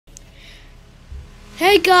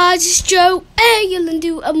Hey guys, it's Joe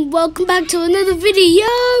and welcome back to another video.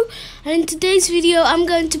 And in today's video, I'm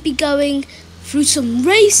going to be going through some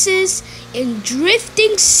races in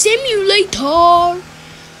Drifting Simulator.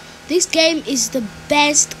 This game is the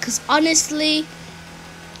best because honestly,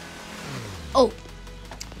 I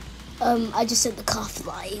just sent the car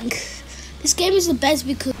flying. This game is the best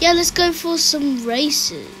because let's go for some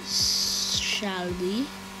races, shall we?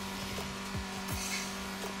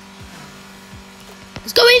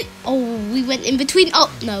 Let's go in. Oh, we went in between.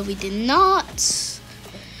 Oh, no, we did not.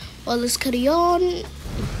 Well, let's carry on.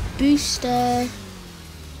 Booster.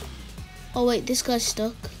 Oh, wait, this guy's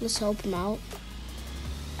stuck. Let's help him out.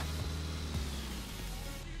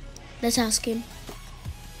 Let's ask him.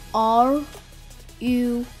 Are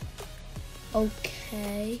you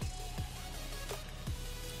okay?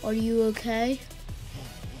 Are you okay?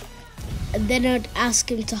 And then I'd ask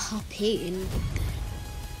him to hop in.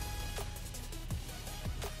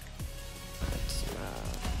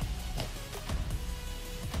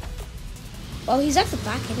 Well, he's at the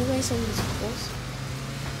back anyway, so he's close.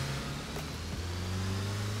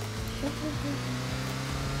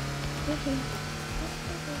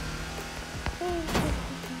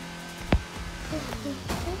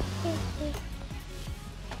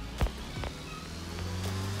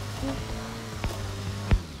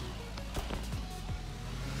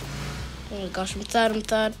 Oh my gosh, I'm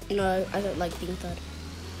third. No, I don't like being third.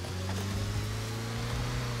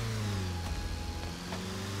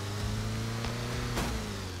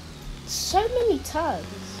 So many turns.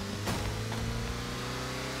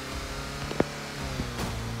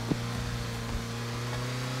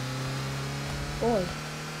 Boy.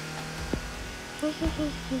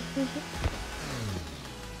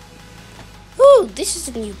 Ooh, this is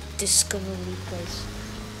a new discovery place.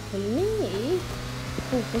 For me.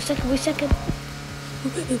 Oh, wait a second.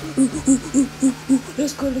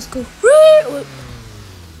 Let's go.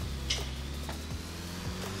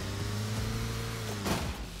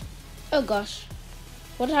 Oh gosh.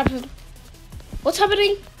 What happened? What's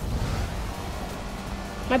happening?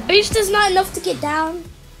 My booster's not enough to get down.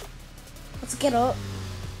 Let's get up.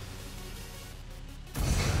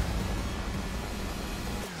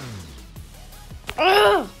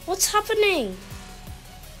 Ugh, what's happening?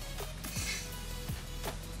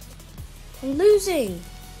 I'm losing.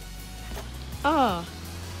 Ah.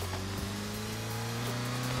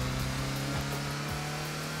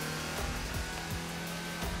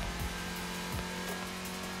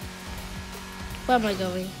 Where am I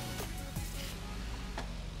going?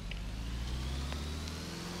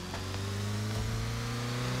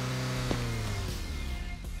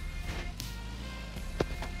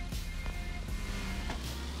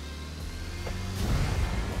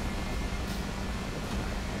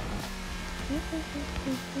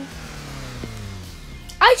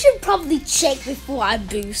 I should probably check before I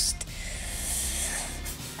boost.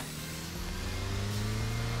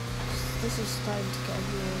 This is starting to get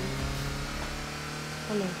annoying.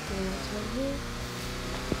 Oh no, it's right here.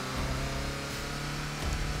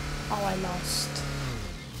 Oh, I lost.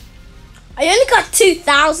 I only got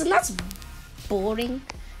 2,000. That's boring.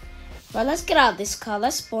 Well, let's get out of this car.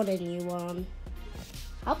 Let's spawn a new one.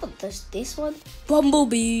 How about this one?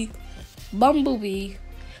 Bumblebee.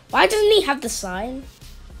 Why doesn't he have the sign?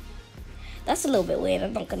 That's a little bit weird.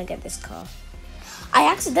 I'm not gonna get this car. I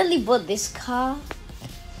accidentally bought this car.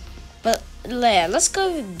 But yeah, let's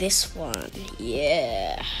go with this one.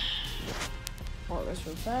 Yeah. Oh, let's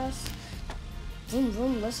reverse.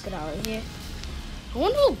 Vroom. Let's get out of here. I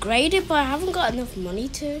want to upgrade it, but I haven't got enough money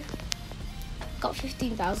to. Got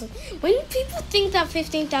 15,000. When people think that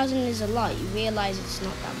 15,000 is a lot, you realize it's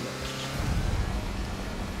not that much.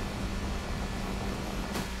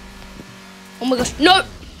 Oh my gosh, no!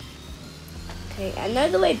 Okay, I know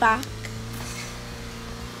the way back.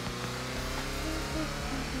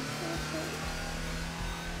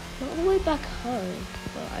 Not the way back home,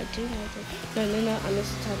 but I do know the... No, I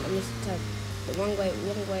missed the turn. The wrong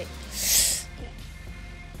way. It's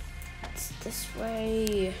this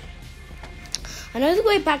way. I know the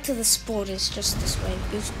way back to the spawn is just this way.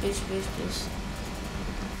 Boost.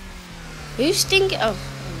 Boosting... Oh,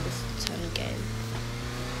 I missed the turn again.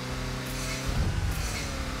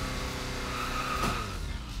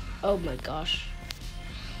 Oh my gosh.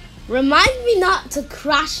 Remind me not to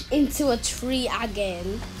crash into a tree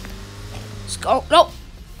again. Let's go. No,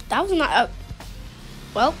 that was not.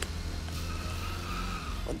 Well,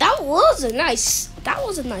 that was a nice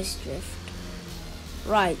drift.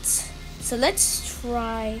 Right. So let's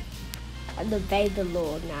try and obey the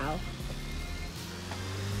law now.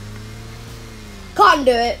 Can't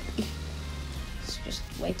do it. just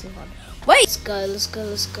way too hard. Wait! Let's go, let's go,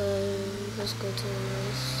 let's go. Let's go to the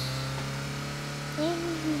race.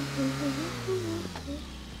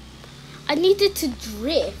 I needed to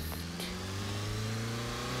drift.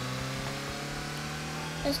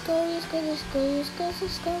 Let's go, let's go, let's go, let's go,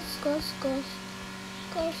 let's go, let's go, let's go, let's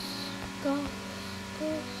go, let's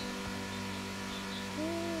go.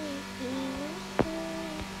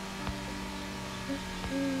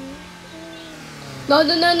 No,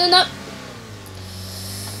 no, no, no, no.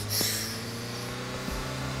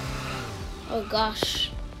 Oh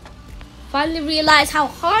gosh. Finally realized how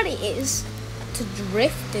hard it is to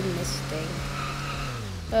drift in this thing.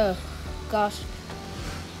 Oh gosh.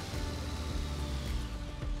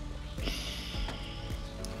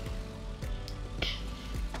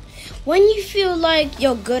 When you feel like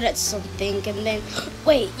you're good at something and then,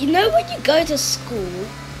 wait, you know when you go to school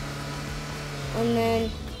and then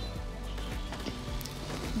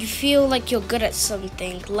you feel like you're good at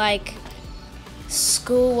something, like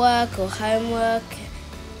schoolwork or homework,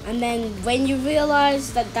 and then when you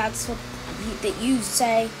realize that that's what you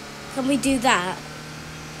say, can we do that?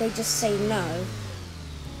 They just say no.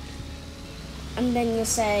 And then you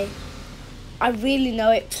say, I really know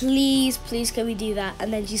it, please, please can we do that?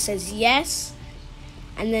 And then she says yes.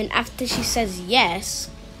 And then after she says yes,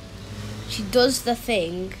 she does the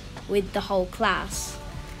thing with the whole class.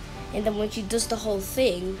 And then when she does the whole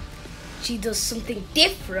thing, she does something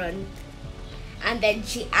different. And then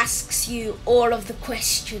she asks you all of the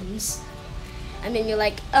questions. And then you're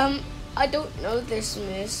like, I don't know this,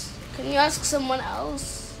 miss. Can you ask someone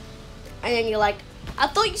else? And then you're like, I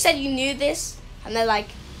thought you said you knew this. And they're like,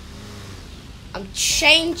 I'm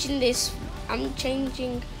changing this. I'm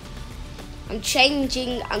changing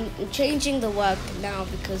the work now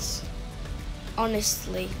because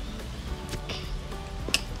honestly,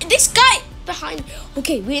 this guy behind.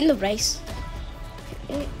 Okay, we're in the race.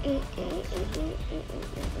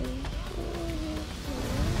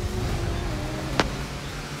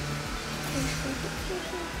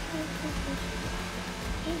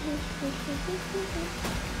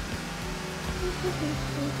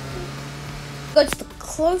 Go to the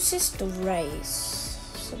closest race.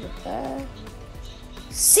 So there.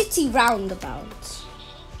 City roundabout.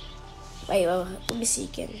 Wait, well, let me see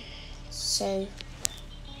again. So.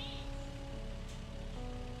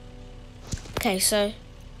 Okay, so.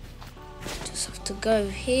 Just have to go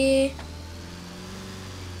here.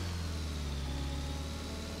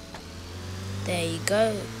 There you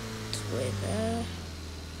go. We're there.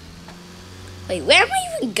 Wait, where am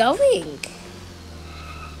I even going?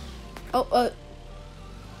 Oh.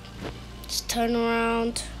 Just turn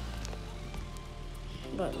around.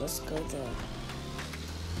 Right, let's go there.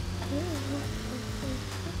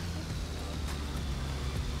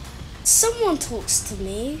 Someone talks to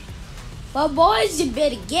me. Well, boys, you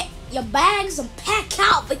better get your bags and pack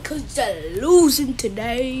out because you're losing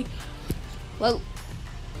today. Well,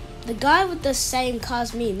 the guy with the same car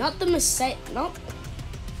as me, not the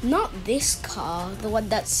not this car, the one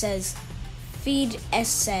that says Feed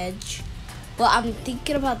Edge, but I'm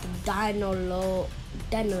thinking about the Dino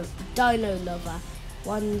Lover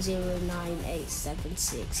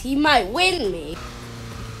 109876. He might win me.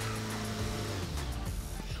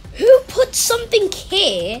 Who put something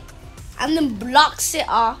here and then blocks it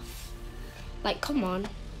off? Like, come on.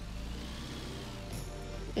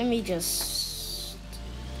 Let me just.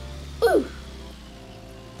 Ooh.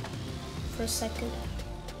 For a second.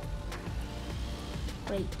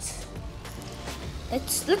 Wait.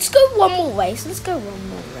 Let's go one more race. Let's go one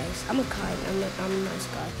more race. I'm a nice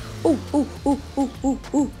guy. Ooh.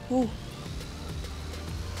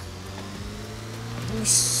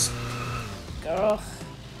 Girl.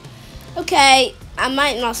 Okay, I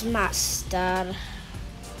might not master.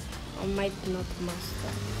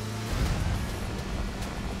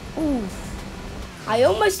 Ooh. I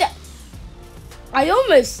almost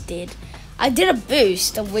did. I did a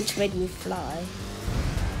boost, which made me fly.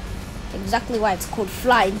 Exactly why it's called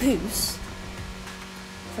Flying Goose.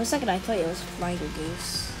 For a second, I thought it was Flying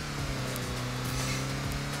Goose.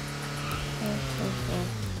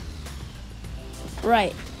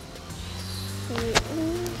 Right.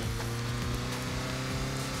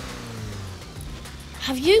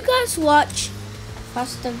 Have you guys watched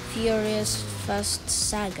Fast and Furious First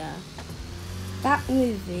Saga? That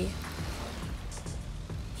movie.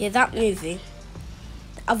 Yeah, that movie.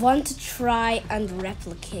 I want to try and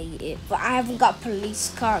replicate it, but I haven't got a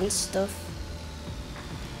police car and stuff.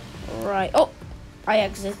 Right. Oh, I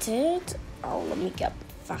exited. Oh, let me get a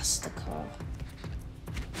faster car.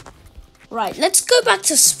 Right, let's go back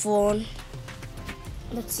to spawn.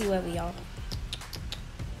 Let's see where we are.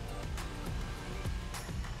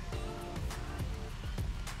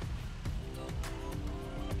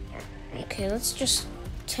 Okay, let's just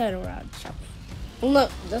turn around, shall we? Well, no,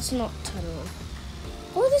 let's not turn around.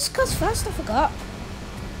 Oh, this car's fast, I forgot.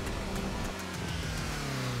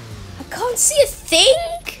 I can't see a thing!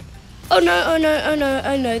 Oh no, oh no, oh no,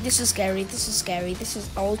 oh no, this is scary, this is scary, this is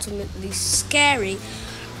ultimately scary.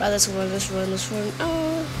 Right, let's run, let's run, let's run.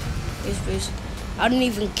 Oh, boost. I don't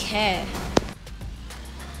even care.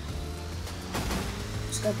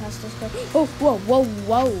 Let's go past this guy. Oh, whoa, whoa,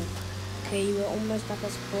 whoa. Okay, we're almost back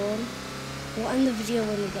at spawn. We'll end the video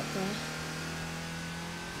when we get there.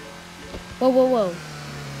 Whoa, whoa, whoa.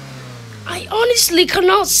 I honestly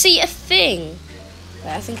cannot see a thing.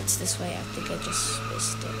 Wait, I think it's this way. I think I just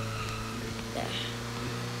missed it. There.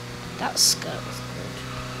 That skirt was good.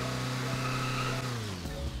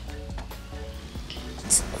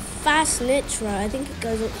 It's a fast nitro. I think it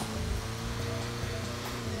goes up.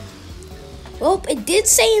 Well, it did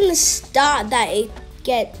say in the start that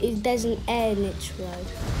there's an air nitro.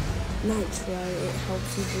 It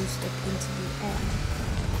helps you boost up into the air.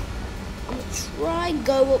 I'm gonna try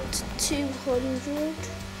go up to 200.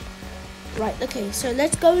 Right, okay, so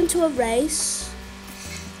let's go into a race.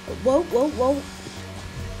 Whoa, whoa, whoa.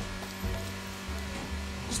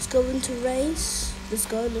 Let's go into race. Let's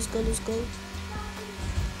go, let's go, let's go.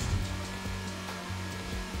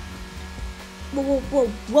 Whoa, whoa, whoa,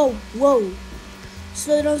 whoa, whoa.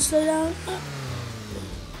 Slow down, slow down.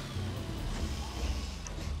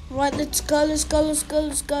 Right, let's go, let's go, let's go,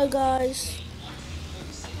 let's go, guys.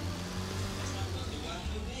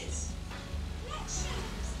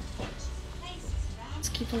 Let's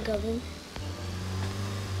keep on going.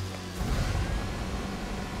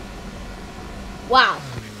 Wow.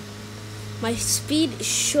 My speed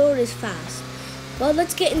sure is fast. Well,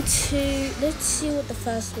 let's see what the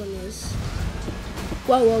first one is.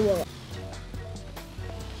 Whoa, whoa, whoa.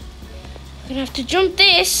 I'm gonna have to jump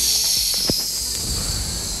this.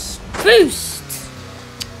 Boost.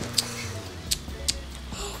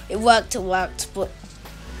 It worked, but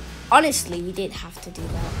honestly, we did have to do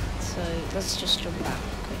that. So let's just jump back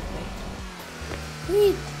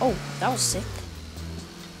quickly. Oh, that was sick.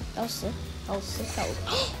 That was sick. That was sick. That was.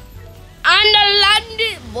 And I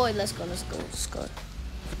landed. Boy, let's go, let's go, let's go.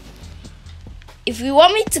 If you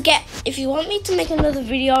want me to make another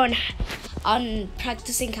video on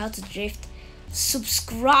practicing how to drift,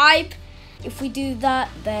 subscribe. If we do that,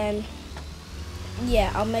 then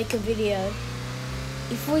yeah, I'll make a video.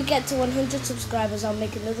 If we get to 100 subscribers, I'll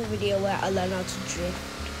make another video where I learn how to drift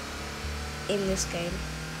in this game.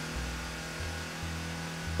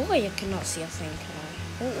 Oh, you cannot see a thing,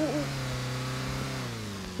 can I?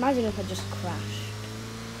 Imagine if I just crashed.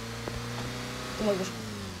 Oh my gosh.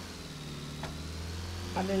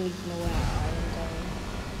 I don't even know where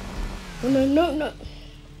I'm going. Oh, no.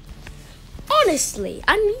 Honestly,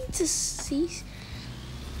 I need to see.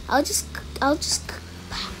 I'll just. Oh,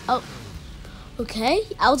 okay.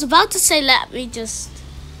 I was about to say, I'll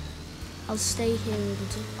stay here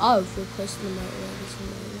until. Oh, we're close to the motorway.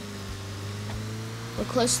 We're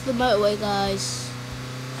close to the motorway, guys.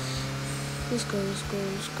 Let's go.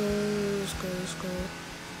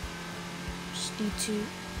 Just need to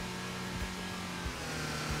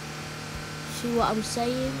see what I'm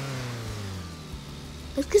saying.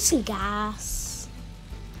 Let's get some gas.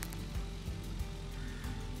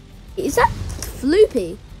 Is that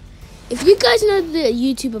Floopy? If you guys know the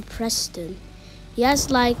YouTuber Preston, he has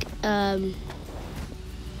like a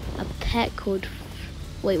pet called.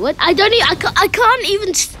 Wait, what? I can't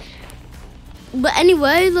even. But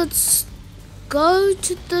anyway, let's go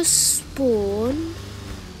to the spawn.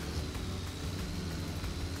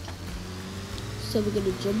 So we're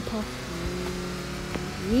gonna jump off.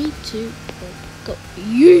 3, 2, 1, go.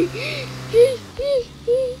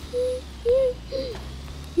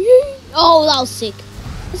 Oh, that was sick.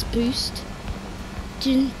 Let's boost.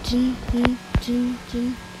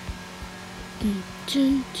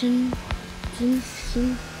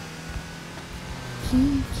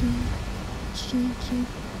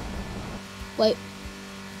 Wait.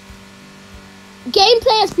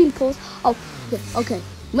 Gameplay has been paused. Oh, okay.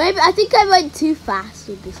 Maybe I think I went too fast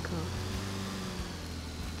with this car.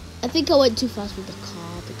 I think I went too fast with the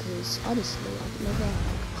car because honestly, I've never.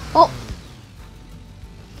 Oh,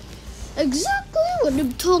 exactly when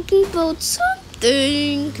I'm talking about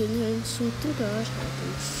something, and then something does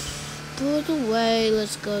happen. By the way,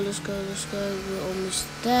 let's go. We're almost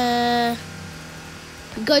there.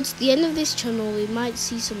 If we go to the end of this channel, we might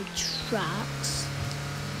see some tracks.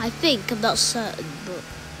 I think, I'm not certain, but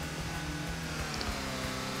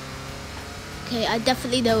okay, I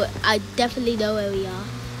definitely know where we are.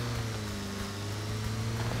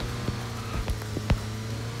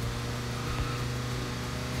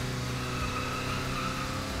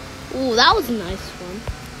 Oh, that was a nice one.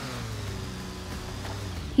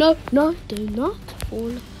 No, no, do not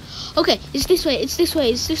fall. Okay, it's this way, it's this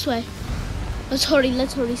way, it's this way. Let's hurry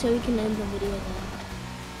so we can end the video there.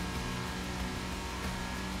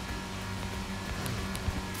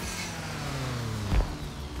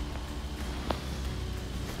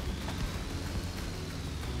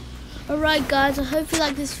 Alright guys, I hope you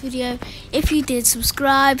liked this video. If you did,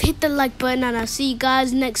 subscribe, hit the like button, and I'll see you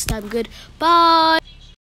guys next time. Goodbye.